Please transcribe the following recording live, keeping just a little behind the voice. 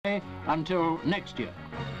until next year.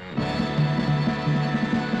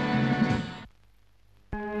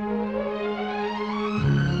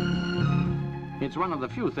 It's one of the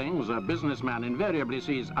few things a businessman invariably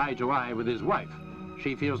sees eye to eye with his wife.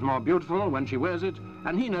 She feels more beautiful when she wears it,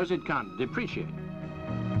 and he knows it can't depreciate.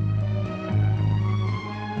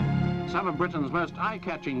 Some of Britain's most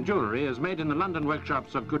eye-catching jewellery is made in the London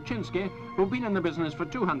workshops of Kutchinsky, who've been in the business for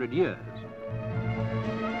 200 years.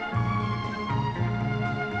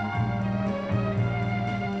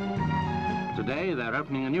 Today, they're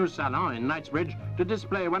opening a new salon in Knightsbridge to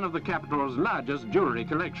display one of the capital's largest jewellery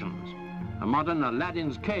collections. A modern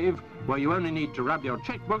Aladdin's cave where you only need to rub your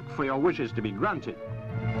checkbook for your wishes to be granted.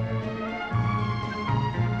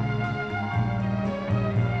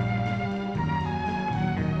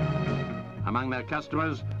 Among their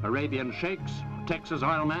customers, Arabian sheikhs, Texas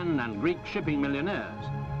oilmen and Greek shipping millionaires,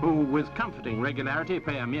 who with comforting regularity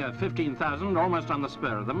pay a mere $15,000 almost on the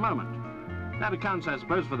spur of the moment. That accounts, I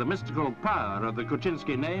suppose, for the mystical power of the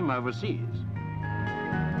Kutchinsky name overseas.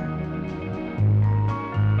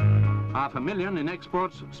 $500,000 in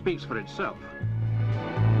exports speaks for itself.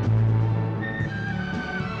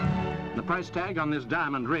 The price tag on this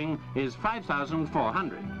diamond ring is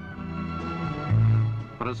 $5,400.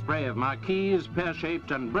 For a spray of marquise,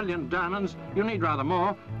 pear-shaped and brilliant diamonds, you need rather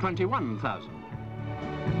more, $21,000.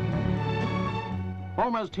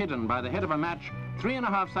 Almost hidden by the head of a match,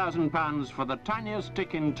 £3,500 for the tiniest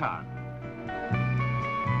tick in town.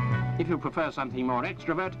 If you prefer something more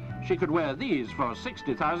extravert, she could wear these for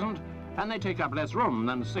 $60,000, and they take up less room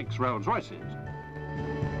than 6 Rolls Royces.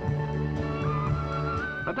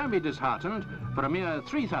 But don't be disheartened. For a mere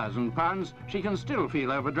 £3,000, she can still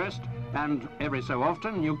feel overdressed, and every so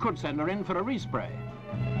often you could send her in for a respray.